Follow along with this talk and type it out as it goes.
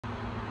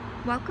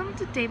Welcome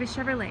to Davis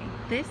Chevrolet.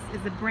 This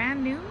is a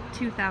brand new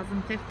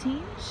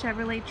 2015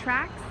 Chevrolet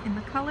Trax in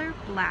the color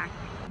black.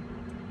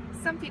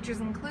 Some features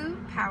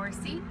include power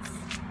seats,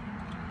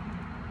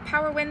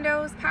 power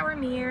windows, power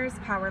mirrors,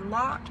 power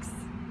locks,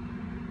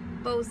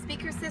 Bose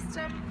speaker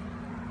system,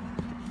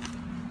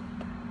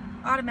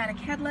 automatic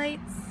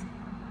headlights.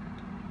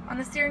 On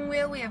the steering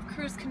wheel we have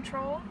cruise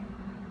control,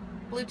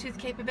 Bluetooth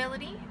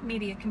capability,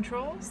 media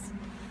controls,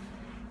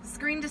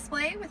 screen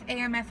display with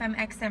AM, FM,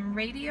 XM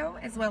radio,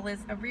 as well as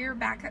a rear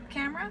backup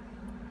camera,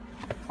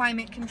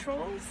 climate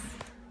controls,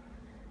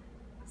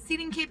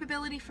 seating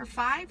capability for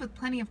 5 with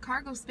plenty of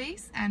cargo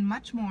space, and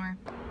much more.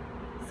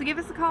 So give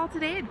us a call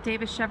today at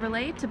Davis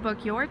Chevrolet to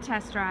book your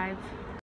test drive.